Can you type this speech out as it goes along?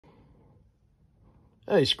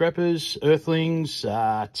Hey, scrappers, earthlings,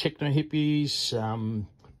 techno hippies,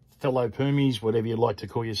 fellow permies, whatever you'd like to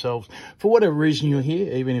call yourselves. For whatever reason you're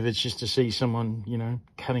here, even if it's just to see someone, you know,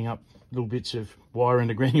 cutting up little bits of wire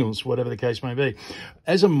into granules, whatever the case may be.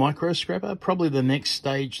 As a micro scrapper, probably the next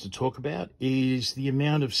stage to talk about is the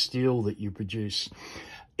amount of steel that you produce.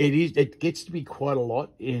 It gets to be quite a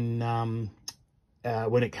lot in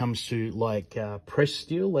when it comes to like pressed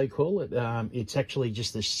steel, they call it. It's actually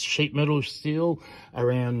just the sheet metal steel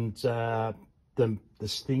around the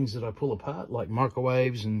things that I pull apart, like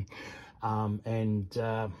microwaves and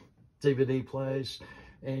DVD players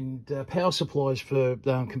and power supplies for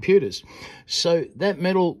computers. So that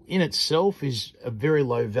metal in itself is a very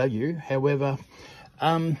low value. However,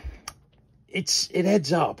 it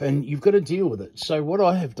adds up and you've got to deal with it. So what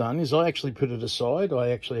I have done is I actually put it aside. I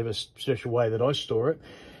actually have a special way that I store it.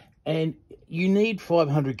 And you need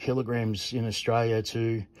 500 kilograms in Australia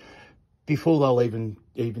before they'll even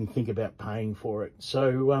think about paying for it.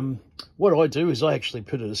 So what I do is I actually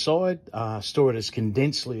put it aside, store it as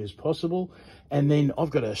condensedly as possible. And then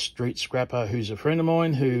I've got a street scrapper who's a friend of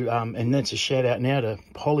mine who, and that's a shout out now to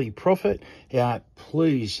Polly Profit.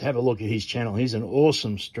 Please have a look at his channel. He's an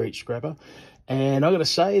awesome street scrapper. And I've got to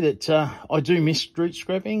say that I do miss street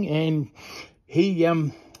scrapping, and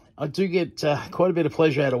I do get quite a bit of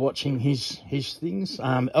pleasure out of watching his things.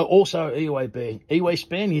 Also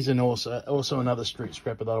E-Waste-Ben, he's also another street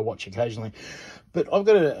scrapper that I watch occasionally. But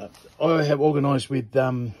I have organised with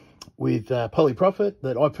Polly Profit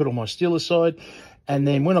that I put all my steel aside, and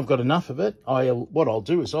then when I've got enough of it, what I'll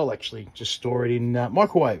do is I'll actually just store it in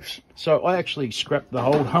microwaves. So I actually scrap the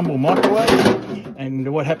whole humble microwave,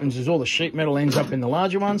 and what happens is all the sheet metal ends up in the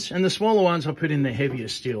larger ones, and the smaller ones I put in the heavier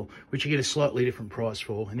steel, which you get a slightly different price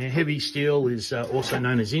for. And the heavy steel is also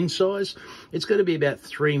known as insize. It's got to be about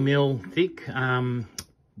 3 mil thick,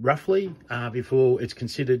 roughly, before it's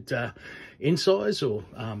considered insize, or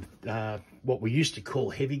what we used to call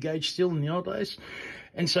heavy gauge steel in the old days.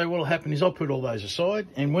 And so what'll happen is I'll put all those aside,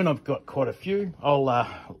 and when I've got quite a few, I'll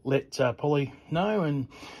let Polly know, and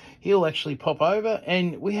he'll actually pop over,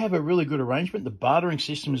 and we have a really good arrangement. The bartering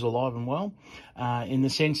system is alive and well, in the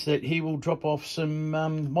sense that he will drop off some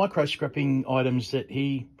micro scrapping items that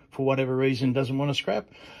he, for whatever reason, doesn't want to scrap,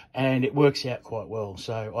 and it works out quite well.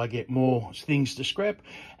 So I get more things to scrap,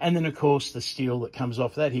 and then of course the steel that comes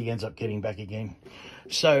off that he ends up getting back again.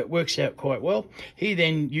 So it works out quite well. He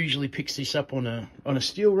then usually picks this up on a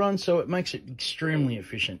steel run, so it makes it extremely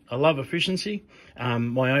efficient. I love efficiency.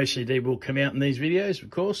 My OCD will come out in these videos, of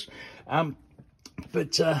course.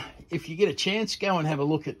 But if you get a chance, go and have a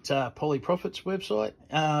look at Polly Profit's website.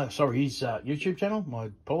 His YouTube channel. My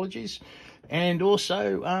apologies. And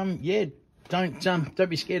also, yeah, don't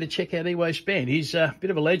be scared to check out E-Waste-Ben. He's a bit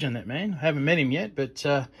of a legend, that man. I haven't met him yet, but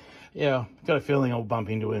yeah, I've got a feeling I'll bump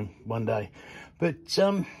into him one day. But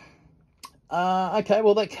okay,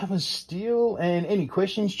 well, that covers steel. And any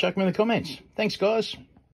questions, chuck them in the comments. Thanks, guys.